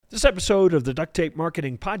This episode of the Duct Tape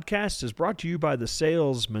Marketing Podcast is brought to you by the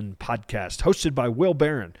Salesman Podcast, hosted by Will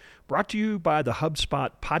Barron, brought to you by the HubSpot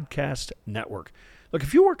Podcast Network. Look,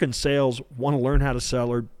 if you work in sales, want to learn how to sell,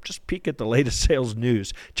 or just peek at the latest sales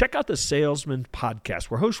news, check out the Salesman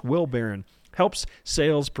Podcast, where host Will Barron helps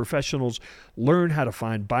sales professionals learn how to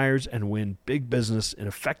find buyers and win big business in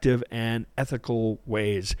effective and ethical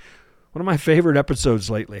ways. One of my favorite episodes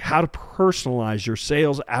lately, how to personalize your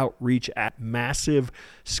sales outreach at massive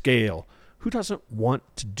scale. Who doesn't want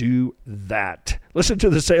to do that? Listen to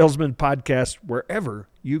the Salesman Podcast wherever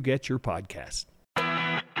you get your podcast.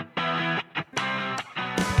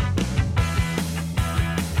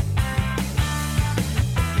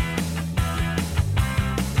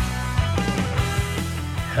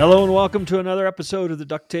 Hello and welcome to another episode of the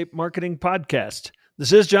Duct Tape Marketing Podcast.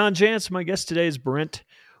 This is John Jantsch. My guest today is Brent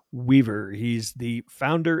Weaver. He's the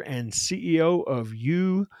founder and CEO of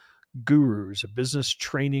You Gurus, a business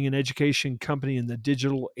training and education company in the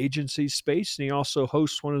digital agency space. And he also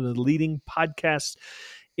hosts one of the leading podcasts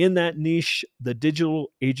in that niche, The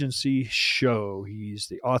Digital Agency Show. He's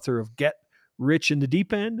the author of Get Rich in the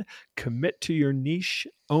Deep End, Commit to Your Niche,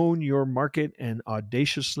 Own Your Market, and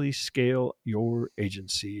Audaciously Scale Your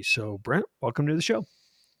Agency. So, Brent, welcome to the show.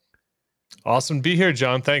 Awesome to be here,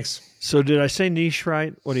 John. Thanks. So did I say niche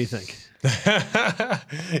right? What do you think?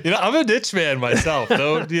 I'm a niche man myself.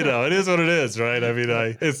 Though, it is what it is, right? I mean,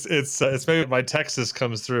 it's maybe my Texas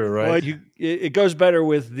comes through, right? Well, it goes better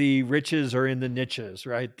with the riches or in the niches,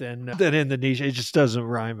 right? Than in the niche. It just doesn't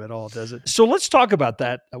rhyme at all, does it? So let's talk about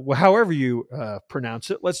that. However you pronounce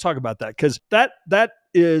it, let's talk about that, because that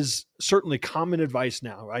is certainly common advice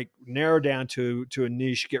now, right? Narrow down to a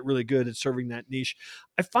niche, get really good at serving that niche.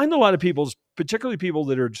 I find a lot of people, particularly people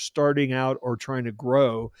that are starting out or trying to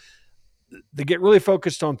grow, they get really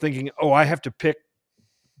focused on thinking, oh, I have to pick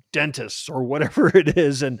dentists or whatever it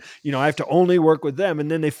is. And, I have to only work with them. And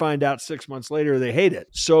then they find out 6 months later, they hate it.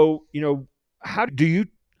 So,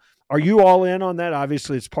 are you all in on that?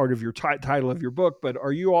 Obviously, it's part of your title of your book, but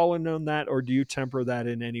are you all in on that, or do you temper that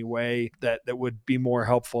in any way that would be more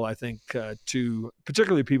helpful, I think, to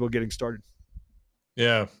particularly people getting started?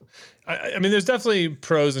 Yeah. I mean, there's definitely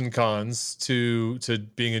pros and cons to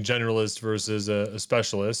being a generalist versus a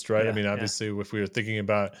specialist, right? Yeah, I mean, obviously, if we were thinking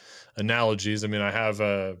about analogies, I mean, I have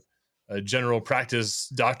a general practice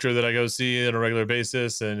doctor that I go see on a regular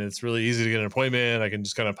basis, and it's really easy to get an appointment. I can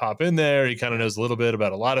just kind of pop in there. He kind of knows a little bit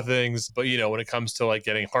about a lot of things. But, when it comes to like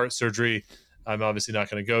getting heart surgery, I'm obviously not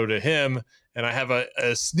going to go to him. And I have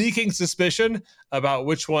a sneaking suspicion about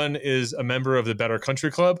which one is a member of the Better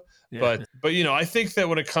Country Club. Yeah. But I think that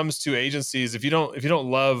when it comes to agencies, if you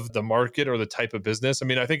don't love the market or the type of business, I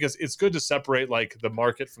mean, I think it's good to separate like the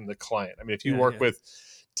market from the client. I mean, if you work with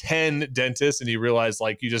 10 dentists and you realize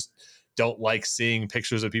like you just don't like seeing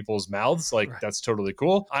pictures of people's mouths, like that's totally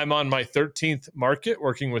cool. I'm on my 13th market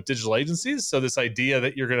working with digital agencies. So this idea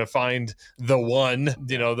that you're going to find the one,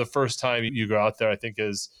 the first time you go out there, I think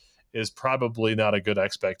is probably not a good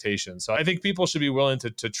expectation. So I think people should be willing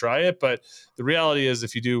to try it. But the reality is,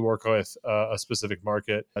 if you do work with a specific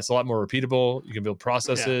market, it's a lot more repeatable. You can build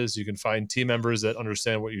processes. You can find team members that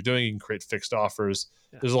understand what you're doing. You can create fixed offers.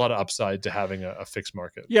 There's a lot of upside to having a fixed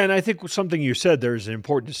market. Yeah, and I think something you said, there's an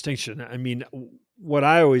important distinction. I mean, what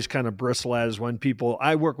I always kind of bristle at is when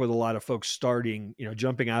I work with a lot of folks starting,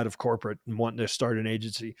 jumping out of corporate and wanting to start an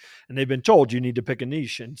agency, and they've been told you need to pick a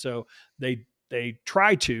niche. And so they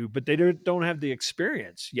try to, but they don't have the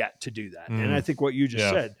experience yet to do that. And I think what you just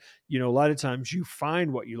said, a lot of times you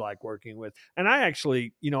find what you like working with. And I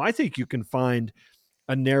actually, I think you can find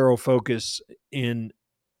a narrow focus in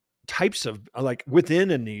types of, like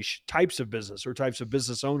within a niche, types of business or types of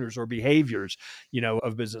business owners or behaviors,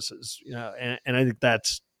 of businesses, and I think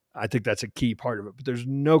that's a key part of it. But there's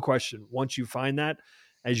no question, once you find that,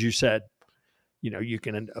 as you said, you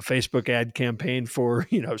can, a Facebook ad campaign for,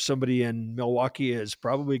 somebody in Milwaukee is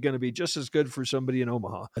probably going to be just as good for somebody in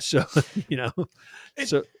Omaha. So,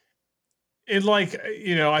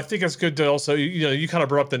 I think it's good to also, you kind of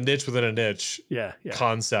brought up the niche within a niche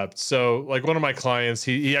concept. So like one of my clients,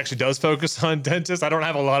 he actually does focus on dentists. I don't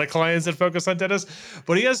have a lot of clients that focus on dentists,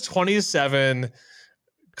 but he has 27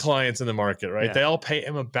 clients in the market, right? Yeah. They all pay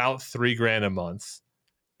him about $3,000 a month.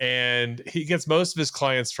 And he gets most of his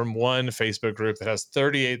clients from one Facebook group that has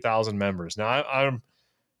 38,000 members. Now,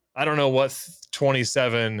 I don't know what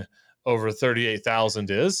 27 over 38,000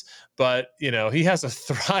 is, but he has a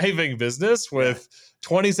thriving business with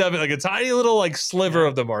 27, like a tiny little like sliver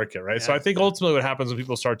of the market, right? So I think ultimately what happens when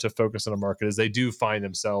people start to focus on a market is they do find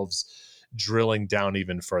themselves drilling down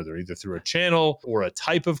even further, either through a channel or a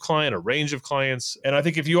type of client, a range of clients. And I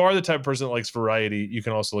think if you are the type of person that likes variety, you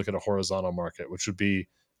can also look at a horizontal market, which would be,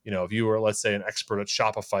 if you were, let's say, an expert at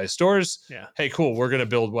Shopify stores, hey, cool, we're going to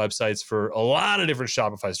build websites for a lot of different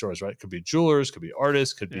Shopify stores, right? It could be jewelers, could be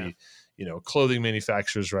artists, could be, clothing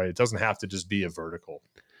manufacturers, right? It doesn't have to just be a vertical.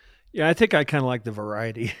 Yeah, I think I kind of like the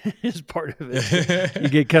variety is part of it. You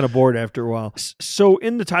get kind of bored after a while. So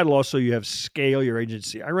in the title also, you have scale your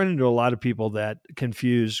agency. I run into a lot of people that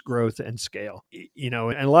confuse growth and scale,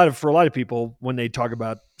 and for a lot of people, when they talk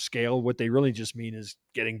about scale, what they really just mean is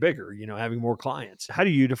getting bigger, having more clients. How do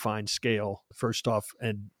you define scale first off?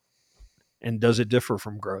 And does it differ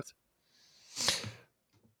from growth?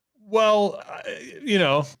 Well,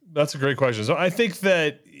 that's a great question. So I think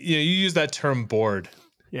that, you use that term board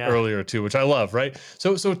earlier too, which I love, right?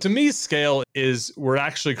 So to me, scale is we're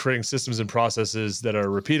actually creating systems and processes that are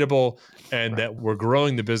repeatable and that we're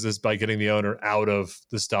growing the business by getting the owner out of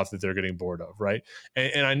the stuff that they're getting bored of, right?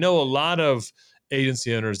 And I know a lot of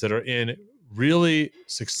agency owners that are in really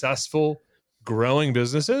successful, growing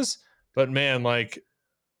businesses, but man, like,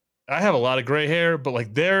 I have a lot of gray hair,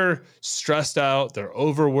 but they're stressed out, they're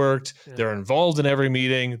overworked, they're involved in every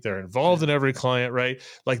meeting, they're involved in every client, right?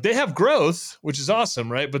 Like they have growth, which is awesome,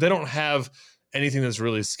 right? But they don't have anything that's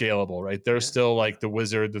really scalable, right? They're still like the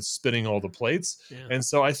wizard that's spinning all the plates. And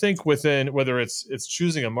so I think within, whether it's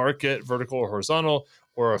choosing a market, vertical or horizontal,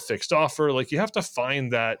 or a fixed offer, like you have to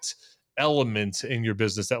find that element in your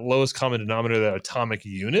business, that lowest common denominator, that atomic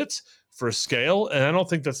unit for scale. And I don't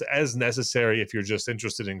think that's as necessary if you're just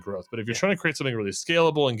interested in growth. But if you're trying to create something really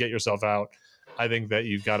scalable and get yourself out, I think that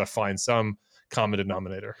you've got to find some common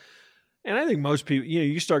denominator. And I think most people,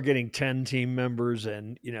 you start getting 10 team members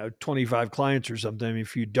and, 25 clients or something.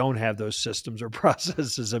 If you don't have those systems or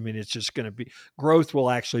processes, it's just going to be, growth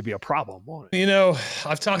will actually be a problem, won't it?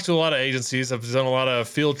 I've talked to a lot of agencies. I've done a lot of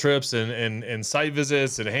field trips and site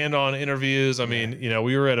visits and hand-on interviews. We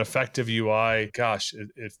were at Effective UI,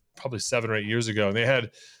 it probably 7 or 8 years ago, and they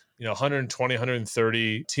had, 120,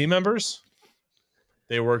 130 team members.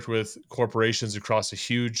 They worked with corporations across a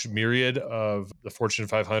huge myriad of the Fortune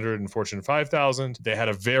 500 and Fortune 5000. They had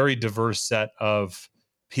a very diverse set of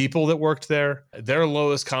people that worked there. Their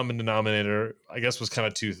lowest common denominator, I guess, was kind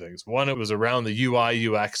of two things. One, it was around the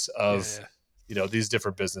UI, UX of, these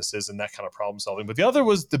different businesses and that kind of problem solving. But the other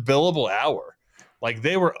was the billable hour. Like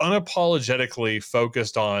they were unapologetically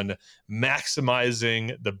focused on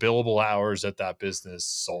maximizing the billable hours that business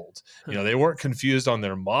sold. They weren't confused on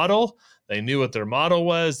their model. They knew what their model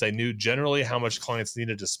was. They knew generally how much clients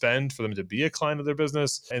needed to spend for them to be a client of their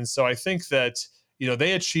business. And so I think that,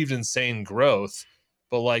 they achieved insane growth,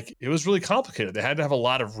 but it was really complicated. They had to have a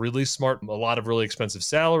lot of really smart, a lot of really expensive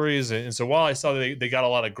salaries. And so while I saw that they got a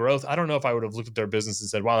lot of growth, I don't know if I would have looked at their business and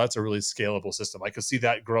said, wow, that's a really scalable system. I could see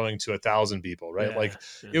that growing to 1,000 people, right?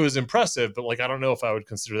 It was impressive, but I don't know if I would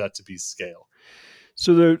consider that to be scale.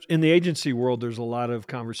 So in the agency world, there's a lot of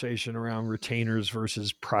conversation around retainers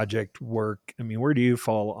versus project work. Where do you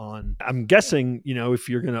fall on? I'm guessing, if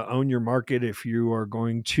you're going to own your market, if you are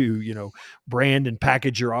going to, brand and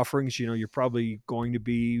package your offerings, you're probably going to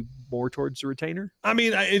be more towards the retainer. I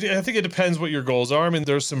think it depends what your goals are.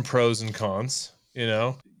 There's some pros and cons.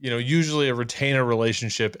 Usually a retainer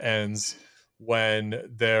relationship ends when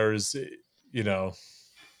there's,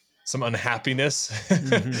 some unhappiness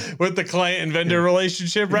with the client and vendor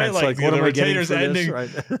relationship, right? The retainer's ending. Right?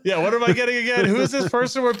 What am I getting again? Who is this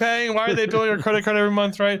person we're paying? Why are they billing our credit card every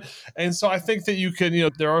month, right? And so I think that you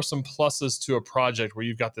can, there are some pluses to a project where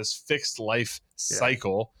you've got this fixed life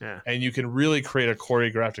cycle and you can really create a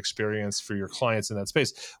choreographed experience for your clients in that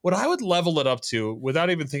space. What I would level it up to, without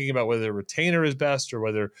even thinking about whether a retainer is best or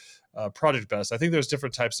whether project best, I think there's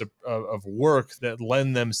different types of work that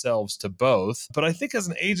lend themselves to both. But I think as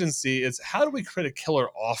an agency, it's how do we create a killer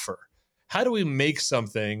offer? How do we make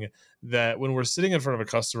something that when we're sitting in front of a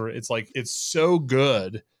customer, it's so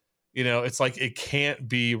good, it's it can't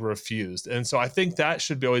be refused. And so I think that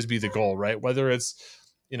should always be the goal, right? Whether it's,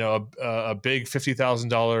 a big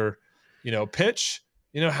 $50,000, pitch,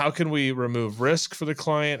 how can we remove risk for the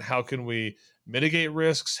client? How can we mitigate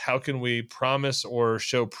risks? How can we promise or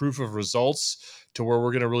show proof of results to where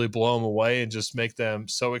we're going to really blow them away and just make them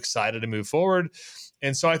so excited to move forward?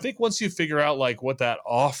 And so I think once you figure out what that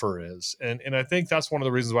offer is, and I think that's one of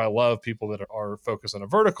the reasons why I love people that are focused on a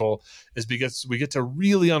vertical, is because we get to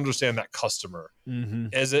really understand that customer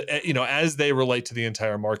as they relate to the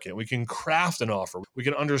entire market. We can craft an offer. We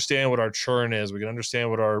can understand what our churn is. We can understand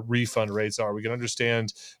what our refund rates are. We can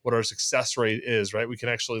understand what our success rate is, right? We can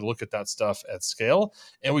actually look at that stuff at scale,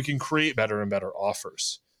 and we can create better and better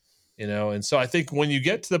offers. And so I think when you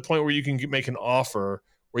get to the point where you can make an offer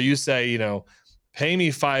where you say, pay me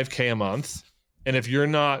 $5,000 a month. And if you're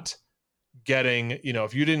not getting,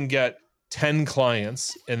 if you didn't get 10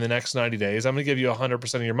 clients in the next 90 days, I'm going to give you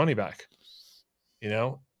 100% of your money back. And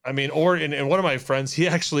one of my friends, he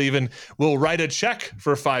actually even will write a check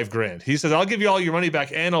for $5,000. He says, I'll give you all your money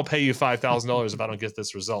back and I'll pay you $5,000 if I don't get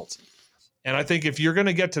this result. And I think if you're going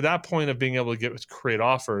to get to that point of being able to create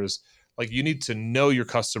offers, like you need to know your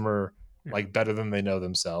customer like better than they know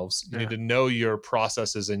themselves. You need to know your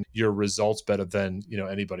processes and your results better than,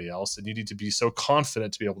 anybody else. And you need to be so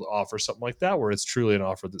confident to be able to offer something like that, where it's truly an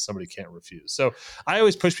offer that somebody can't refuse. So I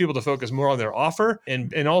always push people to focus more on their offer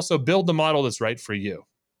and also build the model that's right for you.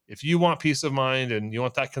 If you want peace of mind and you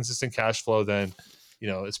want that consistent cash flow, then,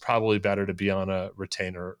 it's probably better to be on a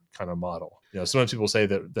retainer kind of model. Sometimes people say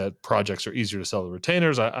that projects are easier to sell to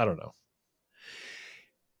retainers. I don't know.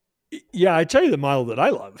 Yeah, I tell you, the model that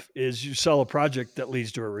I love is you sell a project that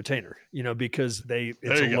leads to a retainer, because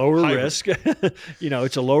it's a lower risk,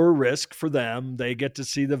 it's a lower risk for them. They get to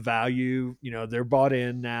see the value, they're bought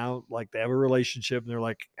in now, like they have a relationship and they're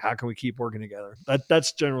like, how can we keep working together?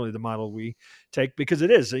 That's generally the model we take, because it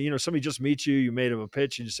is, somebody just meets you, you made them a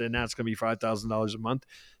pitch and you say, now it's going to be $5,000 a month.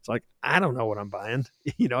 It's like, I don't know what I'm buying.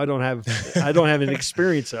 I don't have an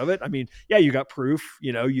experience of it. I mean, yeah, you got proof,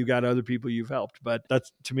 you got other people you've helped, but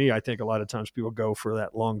that's, to me, I think a lot of times people go for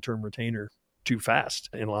that long-term retainer too fast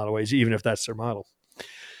in a lot of ways, even if that's their model.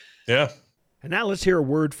 Yeah. And now let's hear a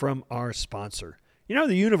word from our sponsor.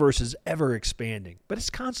 The universe is ever expanding, but it's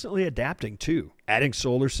constantly adapting too, adding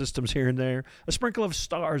solar systems here and there, a sprinkle of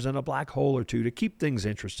stars and a black hole or two to keep things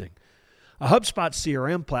interesting. A HubSpot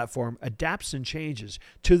CRM platform adapts and changes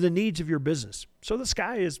to the needs of your business, so the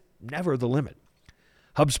sky is never the limit.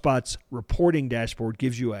 HubSpot's reporting dashboard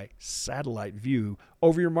gives you a satellite view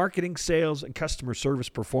over your marketing, sales, and customer service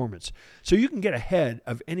performance, so you can get ahead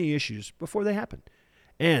of any issues before they happen.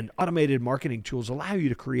 And automated marketing tools allow you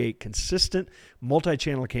to create consistent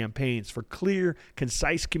multi-channel campaigns for clear,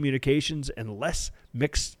 concise communications and less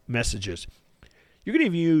mixed messages. You can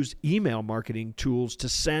even use email marketing tools to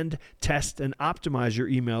send, test, and optimize your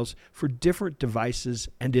emails for different devices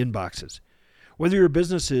and inboxes. Whether your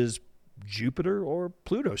business is Jupiter or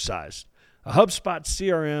Pluto sized, a HubSpot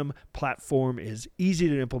CRM platform is easy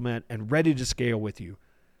to implement and ready to scale with you.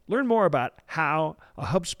 Learn more about how a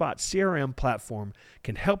HubSpot CRM platform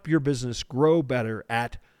can help your business grow better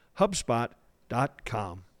at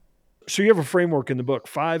HubSpot.com. So you have a framework in the book,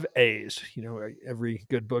 5 A's. Every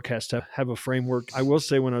good book has to have a framework. I will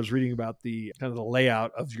say, when I was reading about the kind of the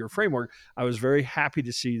layout of your framework, I was very happy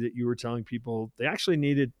to see that you were telling people they actually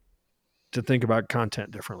needed to think about content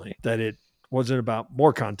differently, that it wasn't about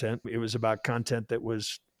more content. It was about content that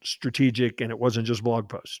was strategic and it wasn't just blog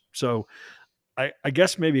posts. So I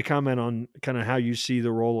guess maybe comment on kind of how you see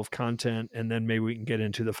the role of content, and then maybe we can get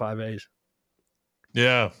into the 5 A's.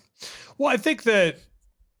 Yeah. Well, I think that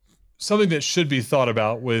something that should be thought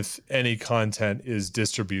about with any content is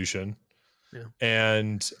distribution. Yeah.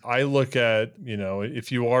 And I look at,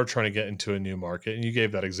 if you are trying to get into a new market, and you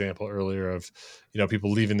gave that example earlier of,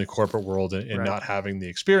 people leaving the corporate world and right. not having the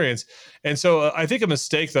experience. And so I think a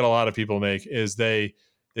mistake that a lot of people make is they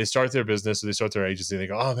start their business or they start their agency and they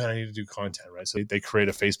go, oh man, I need to do content, right? So they create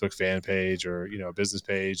a Facebook fan page or, a business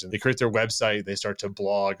page, and they create their website. They start to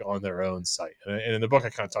blog on their own site. And in the book, I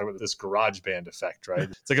kind of talk about this garage band effect, right?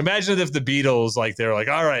 It's like, imagine if the Beatles, they're like,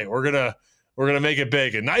 all right, we're going to make it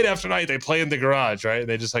big. And night after night, they play in the garage, right? And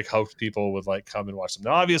they just hoped people would come and watch them.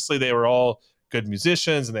 Now, obviously they were all good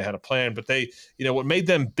musicians and they had a plan, but they, what made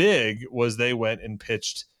them big was they went and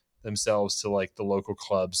pitched themselves to the local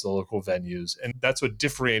clubs, the local venues. And that's what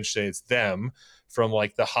differentiates them from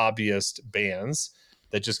the hobbyist bands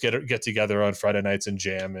that just get together on Friday nights and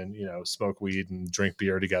jam and, smoke weed and drink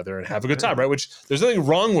beer together and have a good time, right? Which there's nothing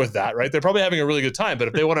wrong with that, right? They're probably having a really good time, but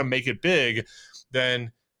if they want to make it big,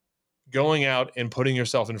 then going out and putting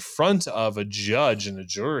yourself in front of a judge and a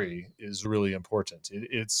jury is really important.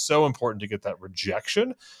 It's so important to get that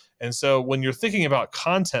rejection. And so when you're thinking about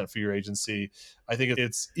content for your agency, I think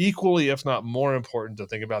it's equally, if not more important, to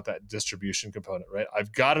think about that distribution component, right?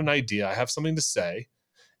 I've got an idea, I have something to say,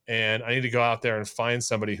 and I need to go out there and find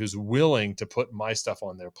somebody who's willing to put my stuff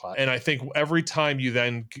on their platform. And I think every time you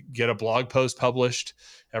then get a blog post published,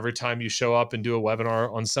 every time you show up and do a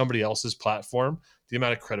webinar on somebody else's platform, the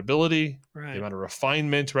amount of credibility, right. the amount of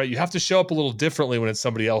refinement, right? You have to show up a little differently when it's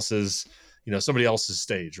somebody else's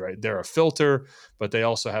stage, right? They're a filter, but they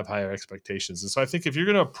also have higher expectations. And so I think if you're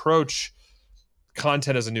going to approach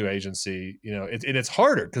content as a new agency, it's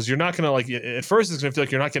harder because you're not going to at first it's going to feel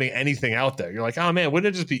like you're not getting anything out there. You're like, oh man,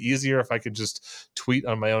 wouldn't it just be easier if I could just tweet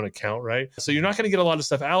on my own account, right? So you're not going to get a lot of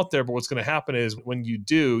stuff out there, but what's going to happen is when you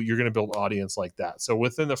do, you're going to build an audience like that. So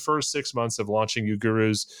within the first 6 months of launching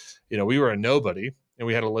uGurus, we were a nobody and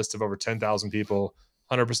we had a list of over 10,000 people,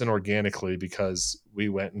 100% organically, because we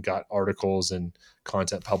went and got articles and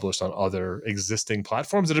content published on other existing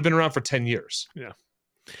platforms that have been around for 10 years.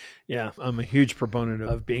 Yeah, I'm a huge proponent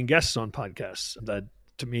of being guests on podcasts. That,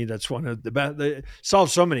 to me, that's one of the best. They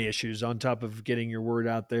solve so many issues on top of getting your word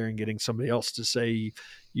out there and getting somebody else to say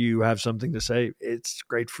you have something to say. It's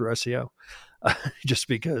great for SEO. Just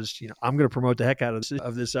because, I'm going to promote the heck out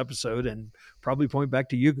of this episode and probably point back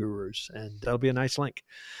to uGurus, and that'll be a nice link.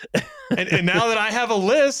 and now that I have a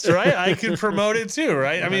list, right, I can promote it too,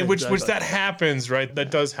 right? I mean, which that happens, right?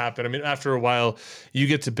 That does happen. I mean, after a while, you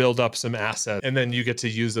get to build up some assets, and then you get to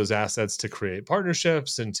use those assets to create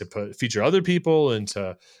partnerships and to feature other people, and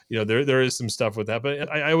to, there is some stuff with that.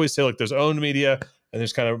 But I always say, there's owned media, and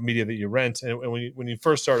there's kind of media that you rent. And when you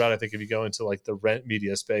first start out, I think if you go into the rent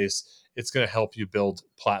media space, it's going to help you build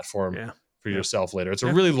platform for yourself later. It's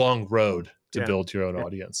a really long road to build your own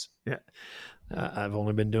audience. Yeah. I've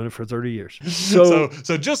only been doing it for 30 years. So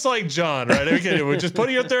just like John, right? Okay, we're just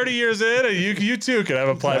putting your 30 years in, and you too can have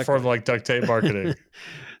a platform like Duct Tape Marketing.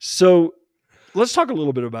 So let's talk a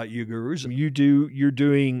little bit about uGurus. You're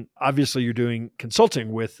doing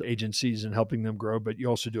consulting with agencies and helping them grow, but you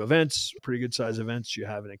also do events, pretty good size events. You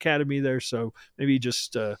have an academy there. So maybe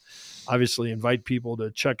just obviously invite people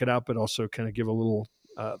to check it out, but also kind of give a little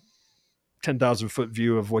 10,000 foot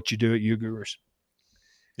view of what you do at uGurus.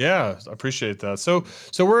 Yeah, I appreciate that. So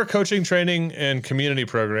we're a coaching, training, and community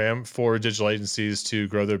program for digital agencies to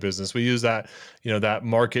grow their business. We use that, that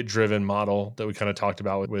market-driven model that we kind of talked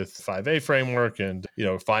about with 5A framework, and,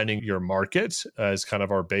 finding your market as kind of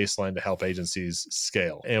our baseline to help agencies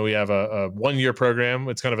scale. And we have a 1 year program.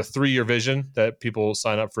 It's kind of a 3-year vision that people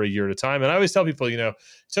sign up for a year at a time. And I always tell people, it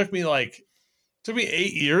took me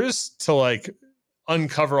 8 years to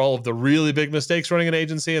uncover all of the really big mistakes running an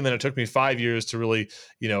agency. And then it took me 5 years to really,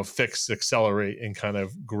 fix, accelerate, and kind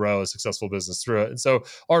of grow a successful business through it. And so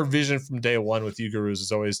our vision from day one with uGurus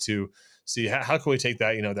is always to see how can we take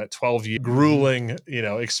that, that 12-year grueling,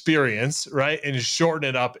 experience, right, and shorten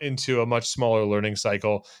it up into a much smaller learning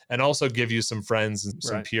cycle, and also give you some friends and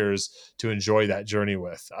some peers to enjoy that journey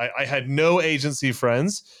with. I had no agency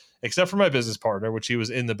friends except for my business partner, which he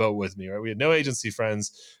was in the boat with me, right? We had no agency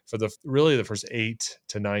friends for the first 8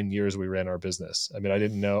 to 9 years we ran our business. I mean, I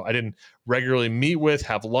didn't regularly meet with,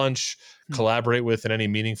 have lunch, collaborate with in any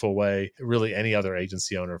meaningful way, really any other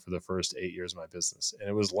agency owner for the first 8 years of my business. And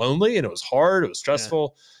it was lonely, and it was hard, it was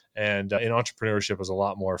stressful. And in entrepreneurship was a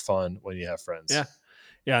lot more fun when you have friends.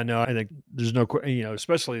 Yeah, no, I think there's no,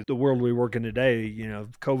 especially the world we work in today,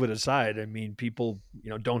 COVID aside, I mean, people,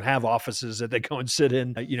 don't have offices that they go and sit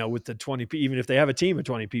in, with the 20 people, even if they have a team of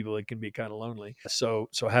 20 people, it can be kind of lonely. So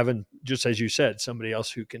having, just as you said, somebody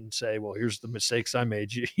else who can say, well, here's the mistakes I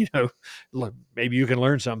made, maybe you can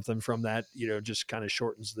learn something from that, just kind of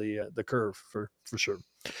shortens the curve for sure.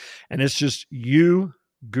 And it's just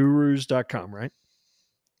ugurus.com, right?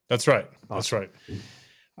 That's right. Awesome. That's right.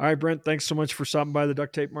 All right, Brent, thanks so much for stopping by the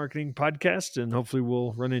Duct Tape Marketing Podcast, and hopefully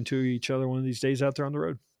we'll run into each other one of these days out there on the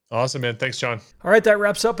road. Awesome, man. Thanks, John. All right, that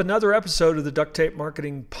wraps up another episode of the Duct Tape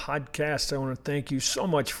Marketing Podcast. I want to thank you so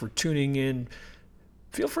much for tuning in.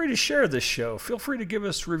 Feel free to share this show. Feel free to give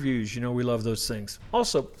us reviews. We love those things.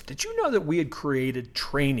 Also, did you know that we had created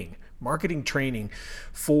marketing training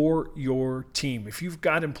for your team? If you've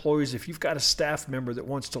got employees, if you've got a staff member that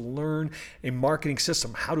wants to learn a marketing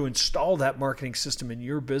system, how to install that marketing system in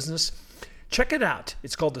your business, check it out.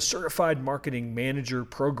 It's called the Certified Marketing Manager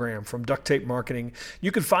Program from Duct Tape Marketing.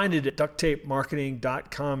 You can find it at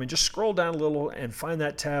ducttapemarketing.com, and just scroll down a little and find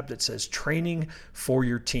that tab that says Training for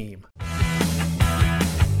Your Team.